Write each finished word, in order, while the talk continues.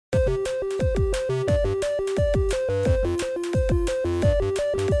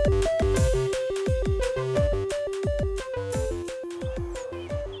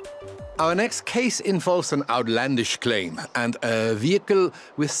Our next case involves an outlandish claim and a vehicle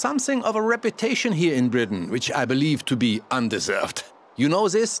with something of a reputation here in Britain, which I believe to be undeserved. You know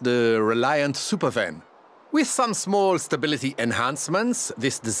this, the Reliant Supervan. With some small stability enhancements,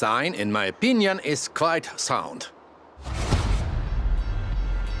 this design, in my opinion, is quite sound.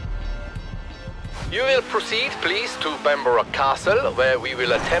 You will proceed, please, to Bamborough Castle, where we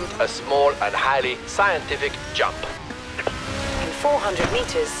will attempt a small and highly scientific jump. In 400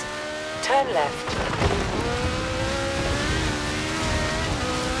 meters, turn left.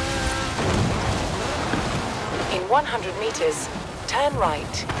 In 100 meters, turn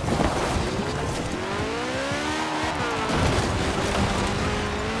right.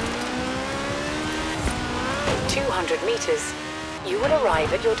 In 200 meters, you will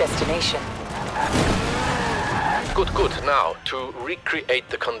arrive at your destination. Good, good. Now, to recreate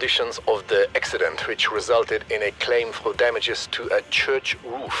the conditions of the accident, which resulted in a claim for damages to a church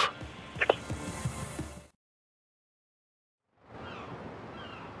roof.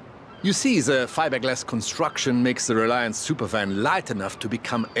 You see, the fiberglass construction makes the Reliant Supervan light enough to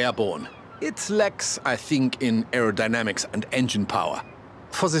become airborne. It lacks, I think, in aerodynamics and engine power.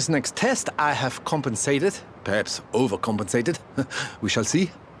 For this next test, I have compensated, perhaps overcompensated. We shall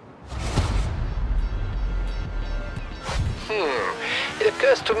see. It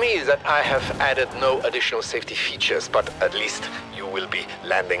occurs to me that I have added no additional safety features, but at least you will be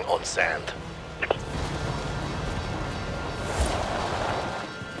landing on sand.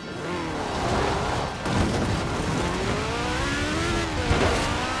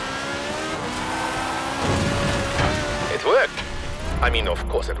 It worked. I mean, of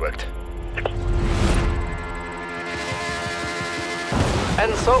course it worked.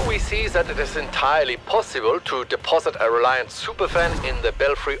 And so we see that it is entirely possible to deposit a Reliant Supervan in the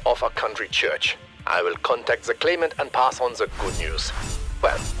belfry of a country church. I will contact the claimant and pass on the good news.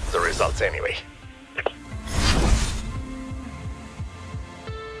 Well, the results anyway.